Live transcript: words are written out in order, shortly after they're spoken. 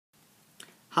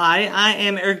Hi, I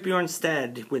am Eric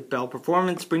Bjornstad with Bell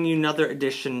Performance, bringing you another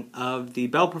edition of the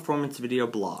Bell Performance video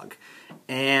blog.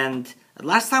 And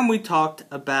last time we talked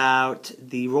about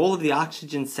the role of the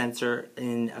oxygen sensor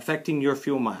in affecting your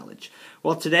fuel mileage.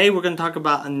 Well, today we're going to talk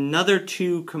about another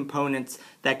two components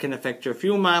that can affect your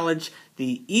fuel mileage,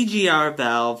 the Egr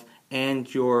valve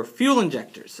and your fuel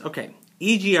injectors. Okay,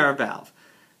 Egr valve.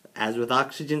 As with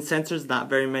oxygen sensors, not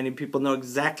very many people know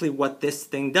exactly what this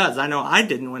thing does. I know I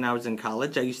didn't when I was in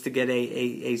college. I used to get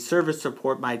a service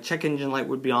report. My check engine light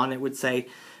would be on. It would say,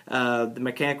 the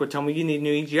mechanic would tell me, you need a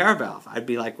new Egr valve. I'd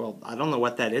be like, well, I don't know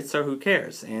what that is, so who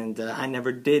cares? And I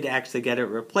never did actually get it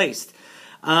replaced.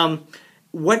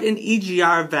 What an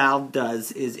Egr valve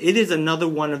does is it is another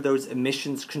one of those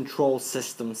emissions control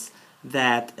systems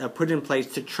that are put in place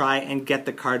to try and get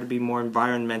the car to be more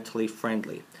environmentally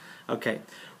friendly. Okay.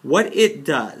 What it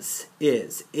does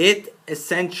is it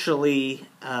essentially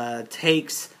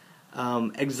takes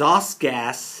exhaust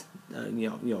gas,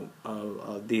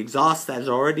 the exhaust that has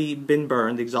already been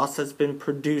burned, the exhaust that's been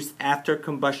produced after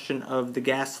combustion of the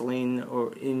gasoline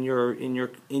or in your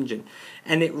engine,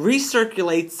 and it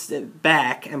recirculates it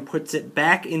back and puts it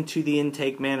back into the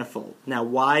intake manifold. Now,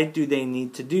 why do they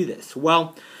need to do this?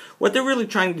 Well, what they're really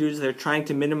trying to do is they're trying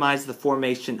to minimize the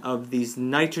formation of these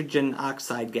nitrogen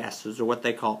oxide gases, or what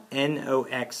they call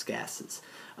NOx gases.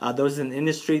 Those in the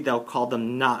industry, they'll call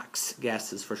them NOx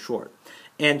gases for short.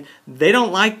 And they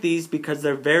don't like these because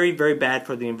they're very, very bad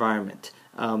for the environment.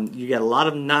 You get a lot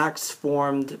of NOx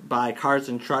formed by cars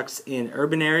and trucks in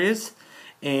urban areas,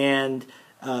 and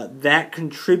that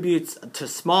contributes to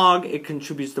smog. It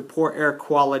contributes to poor air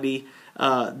quality.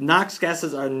 NOx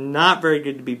gases are not very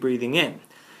good to be breathing in.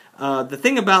 The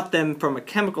thing about them from a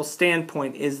chemical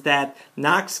standpoint is that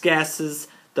NOx gases,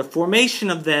 the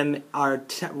formation of them are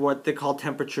what they call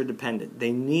temperature dependent.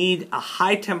 They need a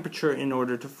high temperature in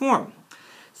order to form.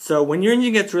 So when your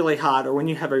engine gets really hot, or when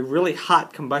you have a really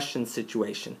hot combustion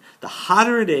situation, the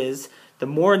hotter it is, the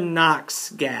more NOx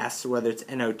gas, whether it's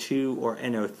NO2 or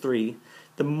NO3,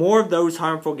 the more of those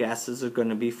harmful gases are going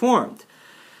to be formed.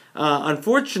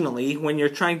 Unfortunately, when you're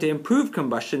trying to improve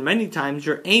combustion, many times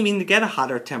you're aiming to get a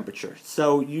hotter temperature.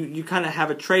 So you kind of have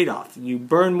a trade-off. You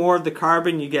burn more of the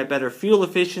carbon, you get better fuel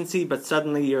efficiency, but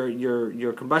suddenly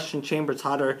your combustion chamber is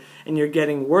hotter and you're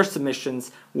getting worse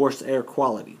emissions, worse air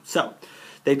quality. So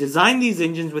they designed these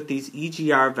engines with these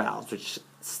Egr valves, which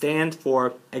stand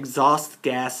for exhaust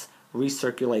gas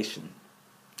recirculation.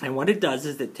 And what it does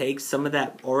is it takes some of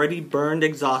that already burned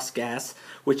exhaust gas,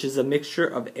 which is a mixture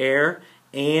of air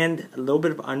and a little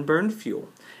bit of unburned fuel,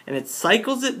 and it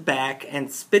cycles it back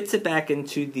and spits it back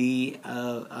into the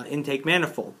intake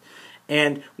manifold.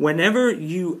 And whenever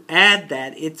you add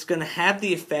that, it's going to have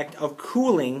the effect of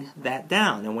cooling that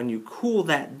down. And when you cool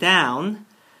that down,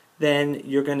 then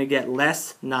you're going to get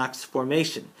less NOx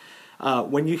formation.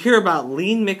 When you hear about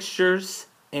lean mixtures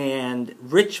and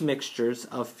rich mixtures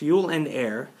of fuel and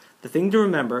air, the thing to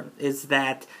remember is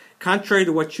that contrary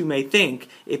to what you may think,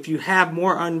 if you have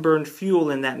more unburned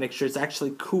fuel in that mixture, it's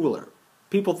actually cooler.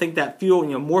 People think that fuel,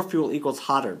 more fuel equals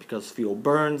hotter because fuel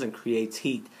burns and creates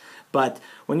heat. But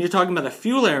when you're talking about a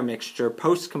fuel-air mixture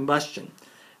post-combustion,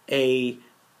 a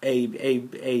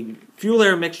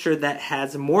fuel-air mixture that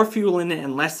has more fuel in it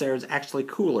and less air is actually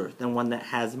cooler than one that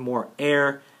has more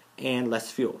air and less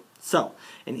fuel. So,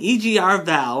 an Egr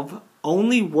valve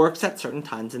only works at certain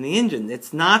times in the engine.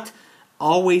 It's not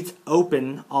always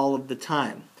open all of the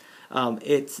time.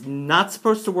 It's not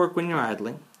supposed to work when you're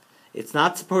idling. It's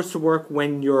not supposed to work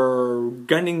when you're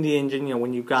gunning the engine,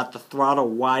 when you've got the throttle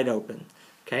wide open.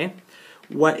 Okay?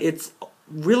 What it's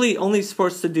really only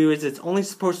supposed to do is it's only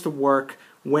supposed to work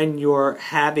when you're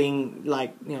having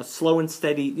slow and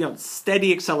steady,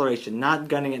 steady acceleration, not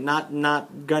gunning it,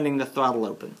 not gunning the throttle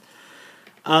open.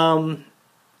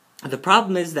 The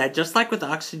problem is that just like with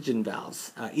oxygen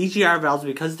valves, Egr valves,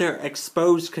 because they're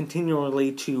exposed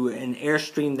continually to an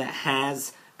airstream that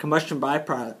has combustion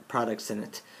byproducts in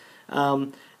it,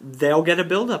 they'll get a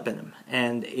buildup in them.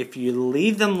 And if you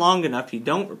leave them long enough, you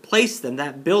don't replace them,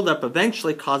 that buildup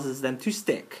eventually causes them to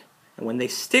stick. And when they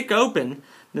stick open,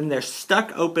 then they're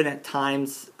stuck open at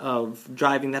times of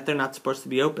driving that they're not supposed to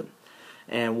be open.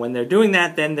 And when they're doing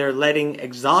that, then they're letting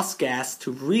exhaust gas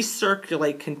to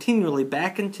recirculate continually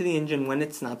back into the engine when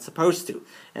it's not supposed to.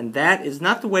 And that is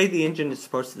not the way the engine is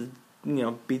supposed to,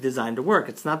 be designed to work.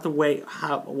 It's not the way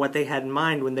what they had in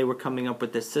mind when they were coming up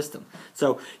with this system.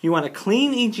 So you want a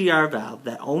clean Egr valve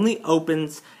that only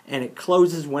opens and it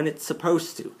closes when it's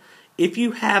supposed to. If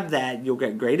you have that, you'll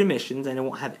get great emissions and it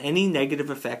won't have any negative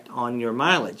effect on your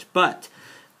mileage. But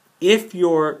if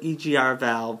your Egr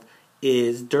valve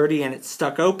is dirty and it's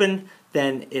stuck open,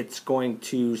 then it's going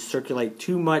to circulate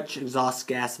too much exhaust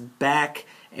gas back,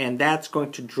 and that's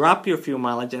going to drop your fuel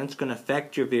mileage, and it's going to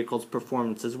affect your vehicle's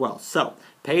performance as well. So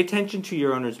pay attention to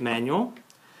your owner's manual.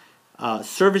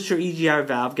 Service your Egr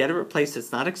valve. Get it replaced.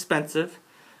 It's not expensive.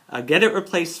 Get it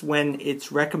replaced when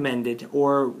it's recommended,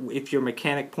 or if your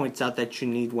mechanic points out that you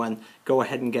need one, go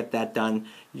ahead and get that done.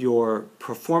 Your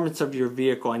performance of your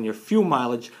vehicle and your fuel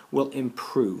mileage will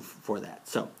improve for that.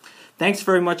 So, thanks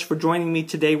very much for joining me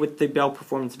today with the Bell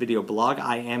Performance Video Blog.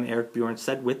 I am Eric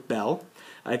Bjornstad with Bell.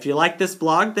 If you like this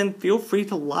blog, then feel free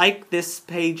to like this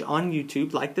page on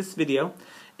YouTube, like this video.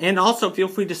 And also feel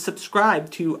free to subscribe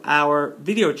to our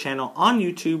video channel on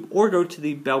YouTube, or go to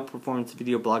the Bell Performance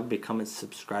Video Blog, become a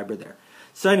subscriber there.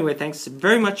 So anyway, thanks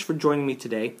very much for joining me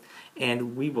today,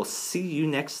 and we will see you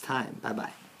next time.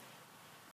 Bye-bye.